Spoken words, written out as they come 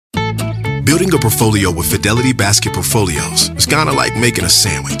Building a portfolio with Fidelity Basket Portfolios is kind of like making a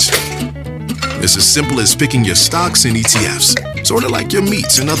sandwich. It's as simple as picking your stocks and ETFs, sort of like your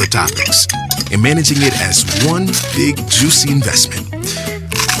meats and other toppings, and managing it as one big, juicy investment.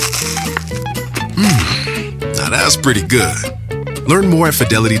 Now that's pretty good. Learn more at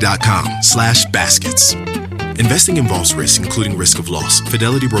fidelity.com/baskets. Investing involves risk, including risk of loss.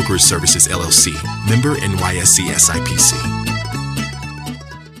 Fidelity Brokerage Services, LLC. Member NYSE SIPC.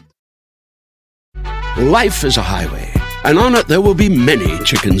 Life is a highway, and on it there will be many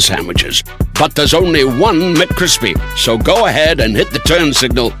chicken sandwiches. But there's only one McCrispy. So go ahead and hit the turn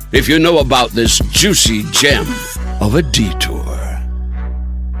signal if you know about this juicy gem of a detour.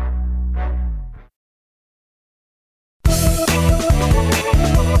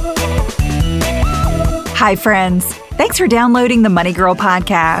 Hi, friends. Thanks for downloading the Money Girl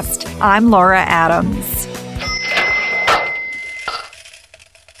podcast. I'm Laura Adams.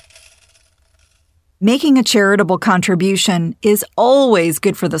 Making a charitable contribution is always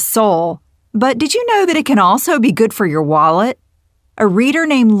good for the soul, but did you know that it can also be good for your wallet? A reader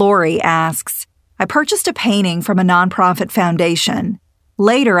named Lori asks, I purchased a painting from a nonprofit foundation.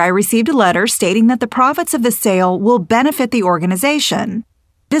 Later, I received a letter stating that the profits of the sale will benefit the organization.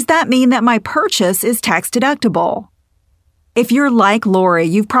 Does that mean that my purchase is tax deductible? If you're like Lori,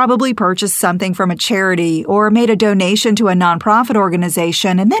 you've probably purchased something from a charity or made a donation to a nonprofit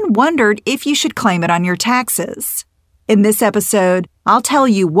organization and then wondered if you should claim it on your taxes. In this episode, I'll tell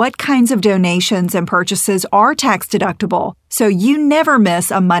you what kinds of donations and purchases are tax deductible so you never miss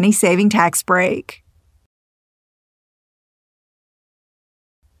a money-saving tax break.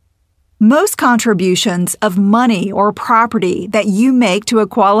 Most contributions of money or property that you make to a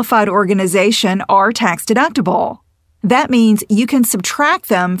qualified organization are tax deductible. That means you can subtract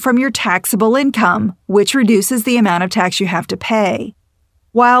them from your taxable income, which reduces the amount of tax you have to pay.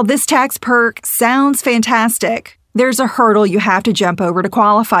 While this tax perk sounds fantastic, there's a hurdle you have to jump over to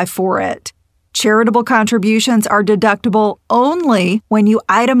qualify for it. Charitable contributions are deductible only when you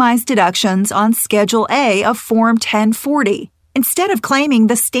itemize deductions on Schedule A of Form 1040. Instead of claiming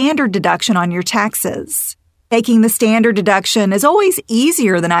the standard deduction on your taxes. Taking the standard deduction is always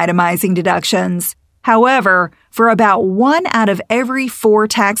easier than itemizing deductions. However, for about 1 out of every 4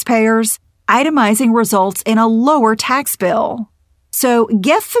 taxpayers, itemizing results in a lower tax bill. So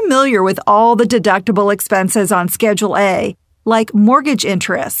get familiar with all the deductible expenses on Schedule A, like mortgage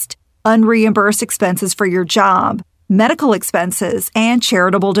interest, unreimbursed expenses for your job, medical expenses, and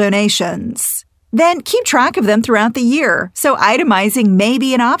charitable donations. Then keep track of them throughout the year, so itemizing may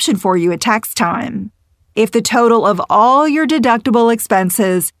be an option for you at tax time. If the total of all your deductible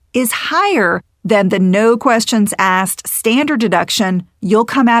expenses is higher than the no questions asked standard deduction, you'll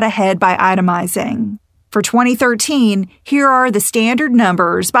come out ahead by itemizing. For 2013, here are the standard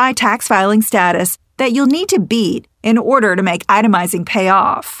numbers by tax filing status that you'll need to beat in order to make itemizing pay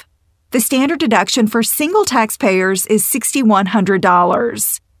off. The standard deduction for single taxpayers is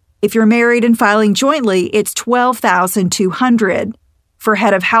 $6,100. If you're married and filing jointly, it's $12,200. For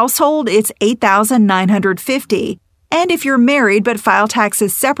head of household, it's $8,950. And if you're married but file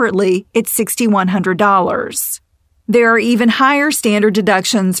taxes separately, it's $6,100. There are even higher standard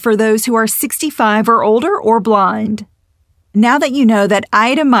deductions for those who are 65 or older or blind. Now that you know that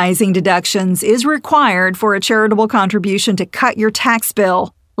itemizing deductions is required for a charitable contribution to cut your tax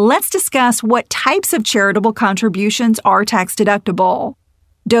bill, let's discuss what types of charitable contributions are tax deductible.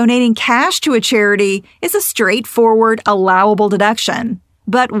 Donating cash to a charity is a straightforward, allowable deduction.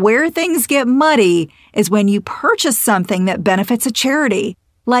 But where things get muddy is when you purchase something that benefits a charity,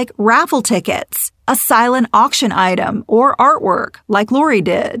 like raffle tickets, a silent auction item, or artwork, like Lori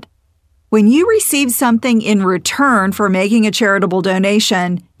did. When you receive something in return for making a charitable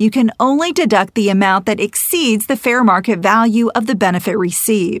donation, you can only deduct the amount that exceeds the fair market value of the benefit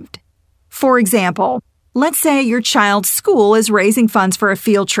received. For example, let's say your child's school is raising funds for a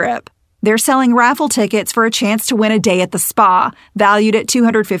field trip. They're selling raffle tickets for a chance to win a day at the spa, valued at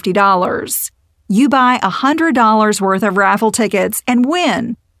 $250. You buy $100 worth of raffle tickets and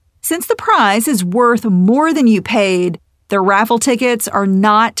win. Since the prize is worth more than you paid, the raffle tickets are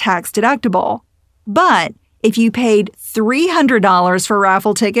not tax deductible. But if you paid $300 for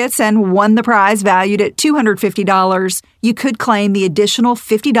raffle tickets and won the prize valued at $250, you could claim the additional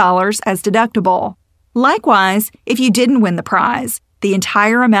 $50 as deductible. Likewise, if you didn't win the prize, the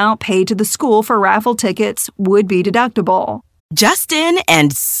entire amount paid to the school for raffle tickets would be deductible. Just in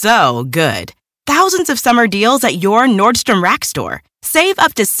and so good. Thousands of summer deals at your Nordstrom Rack store. Save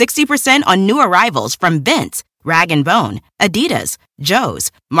up to 60% on new arrivals from Vince, Rag & Bone, Adidas,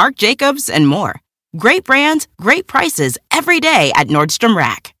 Joe's, Marc Jacobs, and more. Great brands, great prices every day at Nordstrom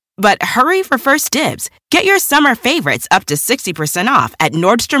Rack. But hurry for first dibs. Get your summer favorites up to 60% off at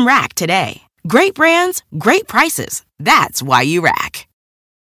Nordstrom Rack today. Great brands, great prices. That's why you rack.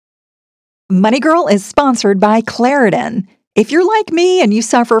 Money Girl is sponsored by Claritin. If you're like me and you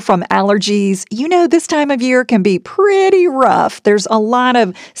suffer from allergies, you know this time of year can be pretty rough. There's a lot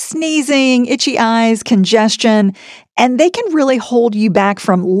of sneezing, itchy eyes, congestion, and they can really hold you back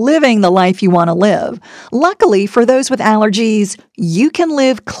from living the life you want to live. Luckily, for those with allergies, you can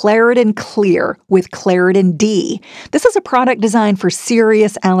live Claritin Clear with Claritin D. This is a product designed for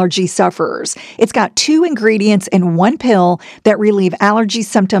serious allergy sufferers. It's got 2 ingredients in one pill that relieve allergy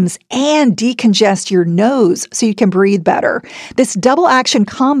symptoms and decongest your nose so you can breathe better. This double action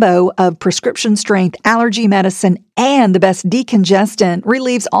combo of prescription strength allergy medicine and the best decongestant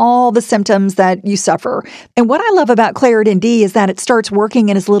relieves all the symptoms that you suffer. And what I love about Claritin D is that it starts working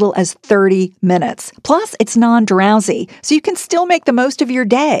in as little as 30 minutes. Plus, it's non-drowsy, so you can still make the most of your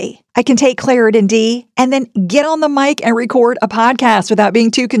day. I can take Claritin D and then get on the mic and record a podcast without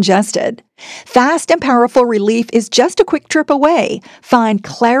being too congested. Fast and powerful relief is just a quick trip away. Find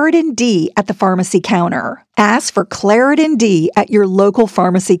Claritin D at the pharmacy counter. Ask for Claritin D at your local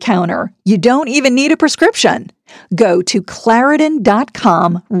pharmacy counter. You don't even need a prescription. Go to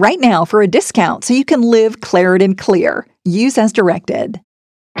Claritin.com right now for a discount so you can live Claritin Clear. Use as directed.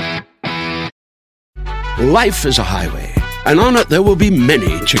 Life is a highway, and on it there will be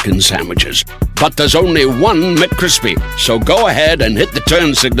many chicken sandwiches. But there's only one McCrispy. So go ahead and hit the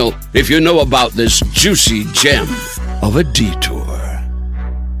turn signal if you know about this juicy gem of a detour.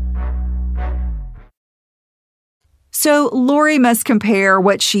 So Lori must compare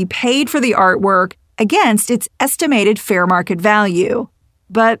what she paid for the artwork against its estimated fair market value.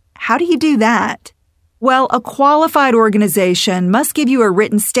 But how do you do that? Well, a qualified organization must give you a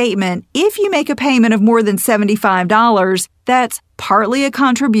written statement if you make a payment of more than $75 that's partly a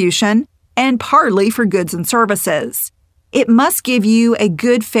contribution and partly for goods and services. It must give you a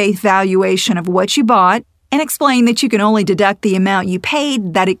good faith valuation of what you bought and explain that you can only deduct the amount you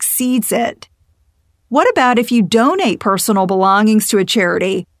paid that exceeds it. What about if you donate personal belongings to a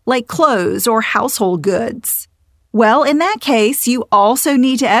charity, like clothes or household goods? Well, in that case, you also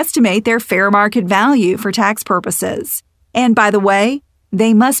need to estimate their fair market value for tax purposes. And by the way,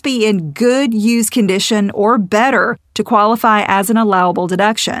 they must be in good use condition or better to qualify as an allowable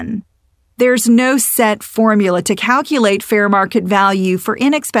deduction. There's no set formula to calculate fair market value for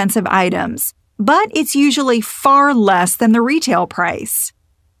inexpensive items, but it's usually far less than the retail price.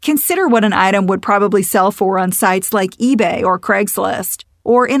 Consider what an item would probably sell for on sites like eBay or Craigslist,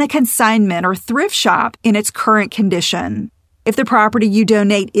 or in a consignment or thrift shop in its current condition. If the property you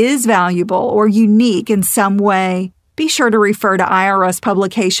donate is valuable or unique in some way, be sure to refer to IRS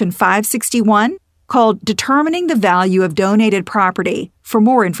Publication 561 called Determining the Value of Donated Property for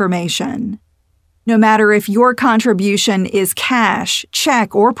more information. No matter if your contribution is cash,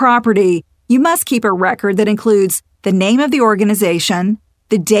 check, or property, you must keep a record that includes the name of the organization,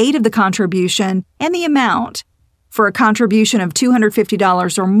 the date of the contribution, and the amount. For a contribution of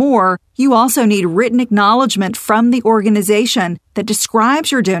 $250 or more, you also need written acknowledgement from the organization that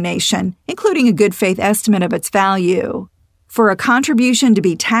describes your donation, including a good faith estimate of its value. For a contribution to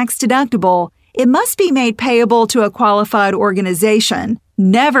be tax deductible, it must be made payable to a qualified organization,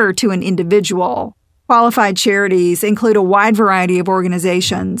 never to an individual. Qualified charities include a wide variety of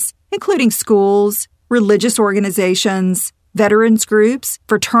organizations, including schools, religious organizations, veterans groups,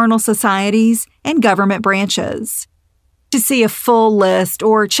 fraternal societies, and government branches. To see a full list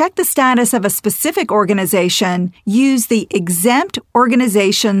or check the status of a specific organization, use the Exempt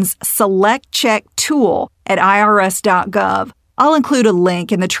Organizations Select Check tool at irs.gov. I'll include a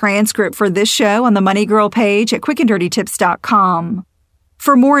link in the transcript for this show on the Money Girl page at quickanddirtytips.com.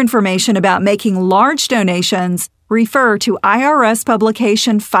 For more information about making large donations, refer to IRS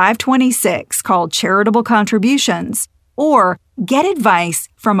Publication 526 called Charitable Contributions, or get advice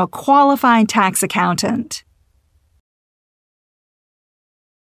from a qualified tax accountant.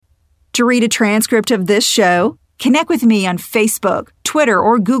 To read a transcript of this show, connect with me on Facebook, Twitter,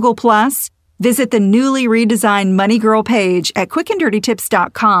 or Google+. Visit the newly redesigned Money Girl page at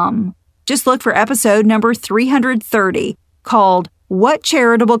quickanddirtytips.com. Just look for episode number 330, called What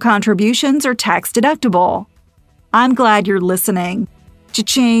Charitable Contributions Are Tax Deductible? I'm glad you're listening.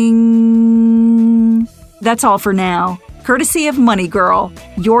 Cha-ching! That's all for now. Courtesy of Money Girl,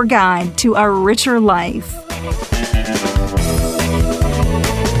 your guide to a richer life.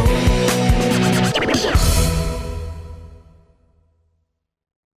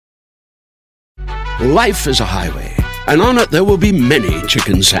 Life is a highway, and on it there will be many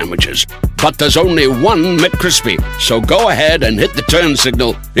chicken sandwiches. But there's only one McCrispy. So go ahead and hit the turn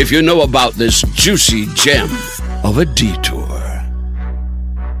signal if you know about this juicy gem of a detour.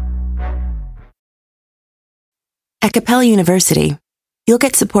 At Capella University, you'll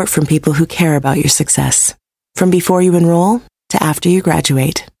get support from people who care about your success. From before you enroll to after you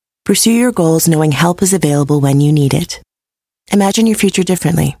graduate, pursue your goals knowing help is available when you need it. Imagine your future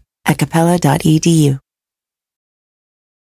differently at capella.edu.